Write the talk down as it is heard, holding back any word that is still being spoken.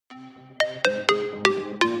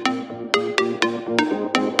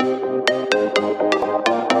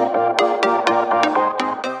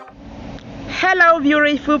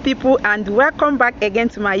beautiful people, and welcome back again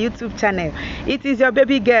to my YouTube channel. It is your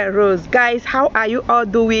baby girl Rose. Guys, how are you all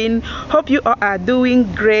doing? Hope you all are doing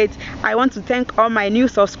great. I want to thank all my new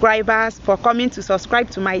subscribers for coming to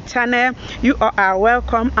subscribe to my channel. You all are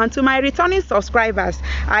welcome. And to my returning subscribers,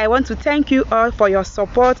 I want to thank you all for your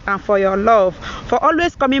support and for your love, for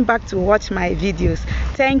always coming back to watch my videos.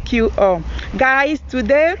 Thank you all. Guys,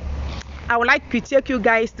 today I would like to take you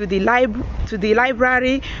guys to the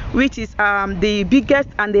library, which is the biggest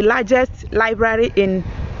and the largest library in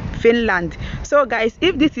Finland. So guys,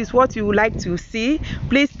 if this is what you would like to see,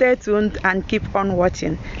 please stay tuned and keep on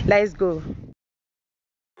watching. Let's go.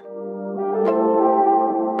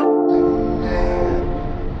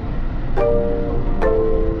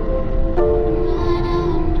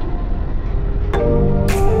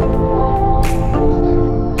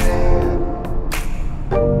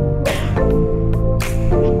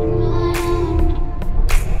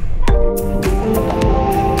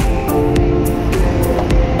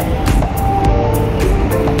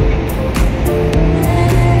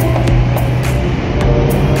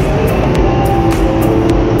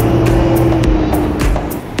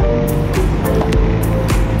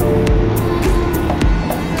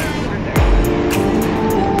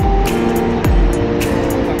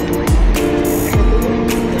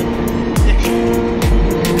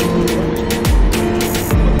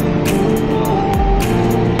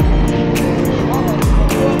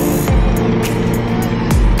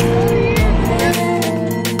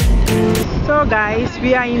 Guys,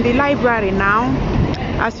 we are in the library now.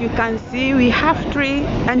 As you can see, we have 3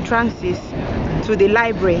 entrances to the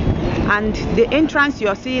library, and the entrance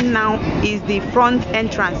you're seeing now is the front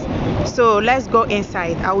entrance. So let's go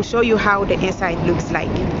inside. I will show you how the inside looks like.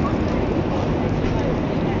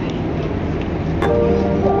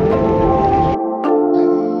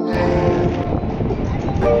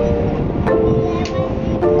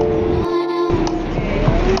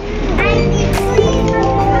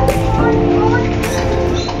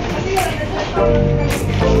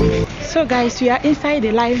 So guys, we are inside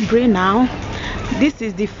the library now. This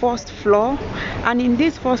is the first floor, and in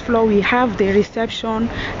this first floor we have the reception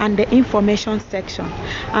and the information section,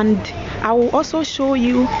 and I will also show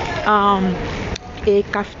you a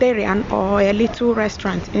cafeteria or a little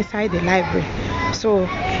restaurant inside the library. So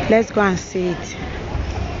let's go and see it.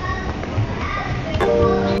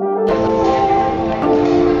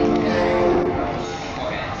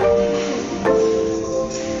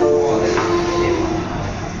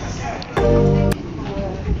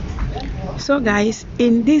 So guys,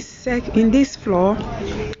 in this floor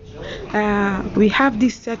we have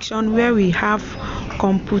this section where we have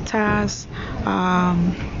computers,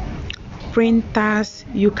 printers.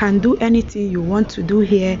 You can do anything you want to do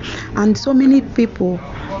here, and so many people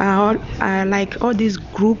like all these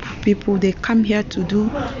group people, they come here to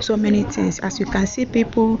do so many things. As you can see,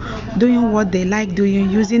 people doing what they like doing,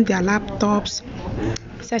 using their laptops,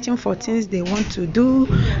 searching for things they want to do.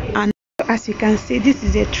 And as you can see, this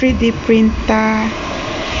is a 3D printer.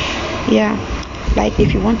 Yeah, like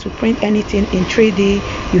if you want to print anything in 3D,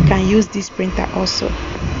 you can use this printer also.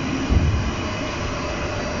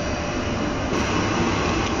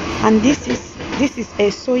 And this is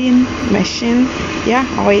a sewing machine, yeah,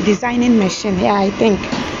 or a designing machine, yeah, I think.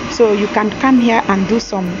 So you can come here and do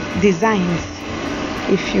some designs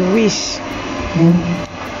if you wish.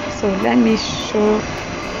 So let me show.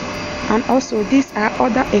 And also, these are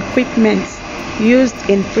other equipments used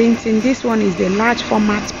in printing. This one is the large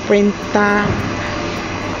format printer,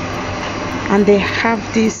 and they have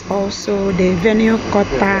this also, the vinyl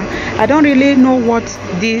cutter. I don't really know what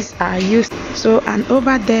these are used. So, and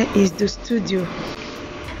over there is the studio.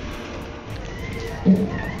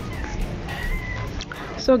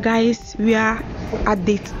 So guys, we are at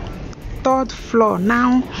the 3rd floor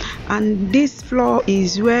now, and this floor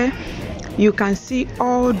is where you can see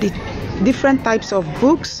all the different types of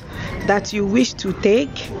books that you wish to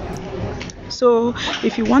take. So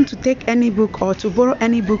if you want to take any book or to borrow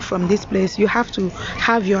any book from this place, you have to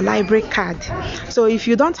have your library card. So if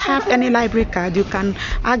you don't have any library card, you can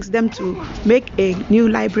ask them to make a new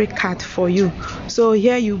library card for you. So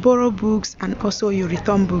here you borrow books and also you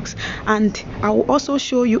return books. And I will also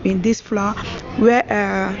show you in this floor where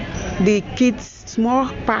the kids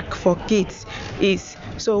small park for kids is.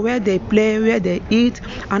 So where they play, where they eat,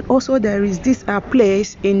 and also there is this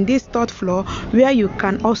place in this 3rd floor where you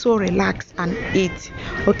can also relax and eat.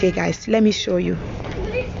 Okay guys, let me show you.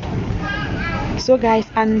 So guys,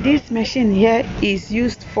 and this machine here is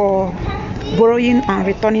used for borrowing and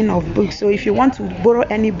returning of books. So if you want to borrow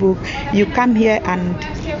any book, you come here and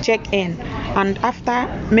check in, and after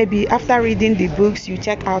reading the books, you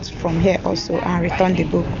check out from here also and return the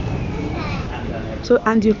book. So,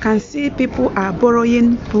 and you can see people are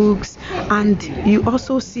borrowing books, and you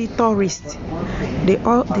also see tourists. They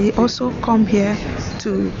also come here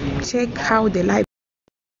to check how the library.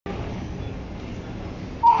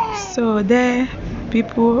 So there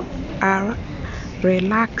people are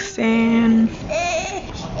relaxing,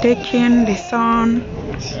 taking the sun,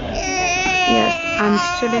 yes, and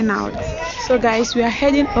chilling out. So guys, we are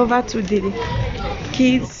heading over to the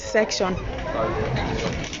kids section.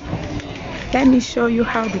 Let me show you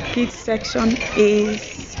how the kids section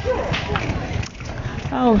is.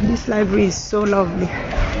 Oh, this library is so lovely.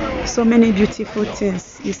 So many beautiful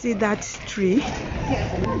things. You see that tree?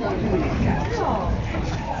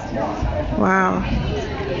 Wow.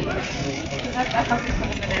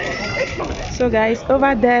 So guys,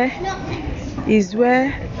 over there is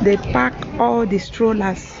where they park all the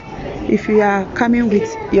strollers. If you are coming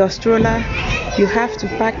with your stroller, you have to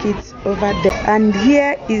park it over there. And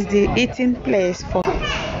here is the eating place for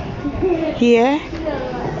here.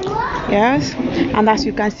 Yes, and as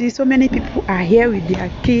you can see, so many people are here with their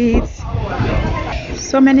kids.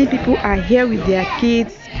 So many people are here with their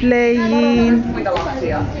kids playing.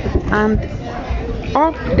 And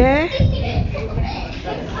up there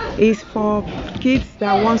is for kids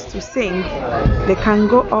that wants to sing. They can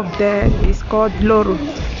go up there. It's called Loro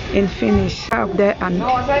in Finnish. Up there and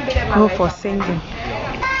go for singing.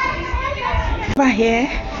 Over here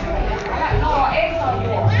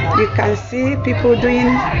you can see people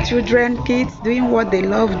kids doing what they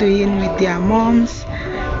love doing with their moms.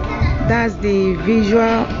 That's the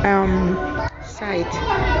visual site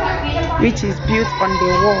which is built on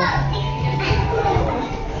the wall.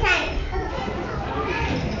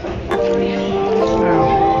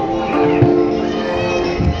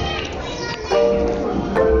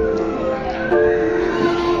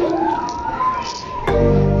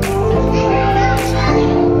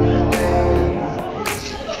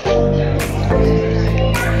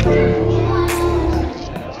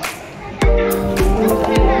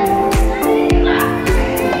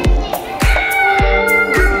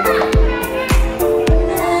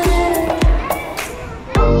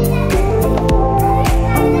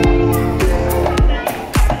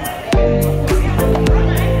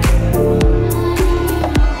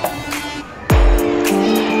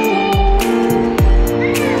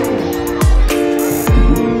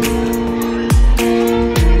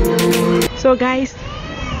 So guys,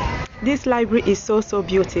 this library is so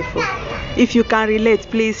beautiful. If you can relate,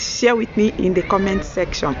 please share with me in the comment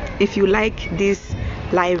section if you like this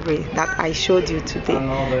library that I showed you today.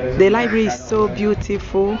 The library is so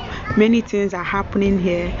beautiful. Many things are happening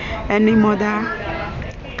here. Any mother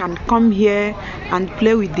can come here and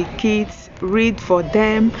play with the kids, read for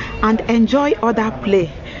them, and enjoy other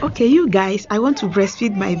play. Okay, you guys, I want to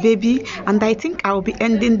breastfeed my baby, and I think I'll be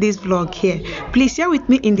ending this vlog here. Please share with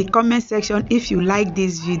me in the comment section if you like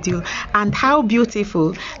this video and how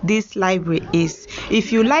beautiful this library is.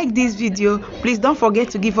 If you like this video, please don't forget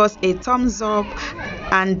to give us a thumbs up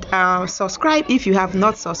and subscribe if you have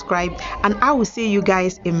not subscribed, and I will see you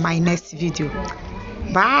guys in my next video.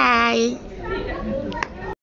 Bye.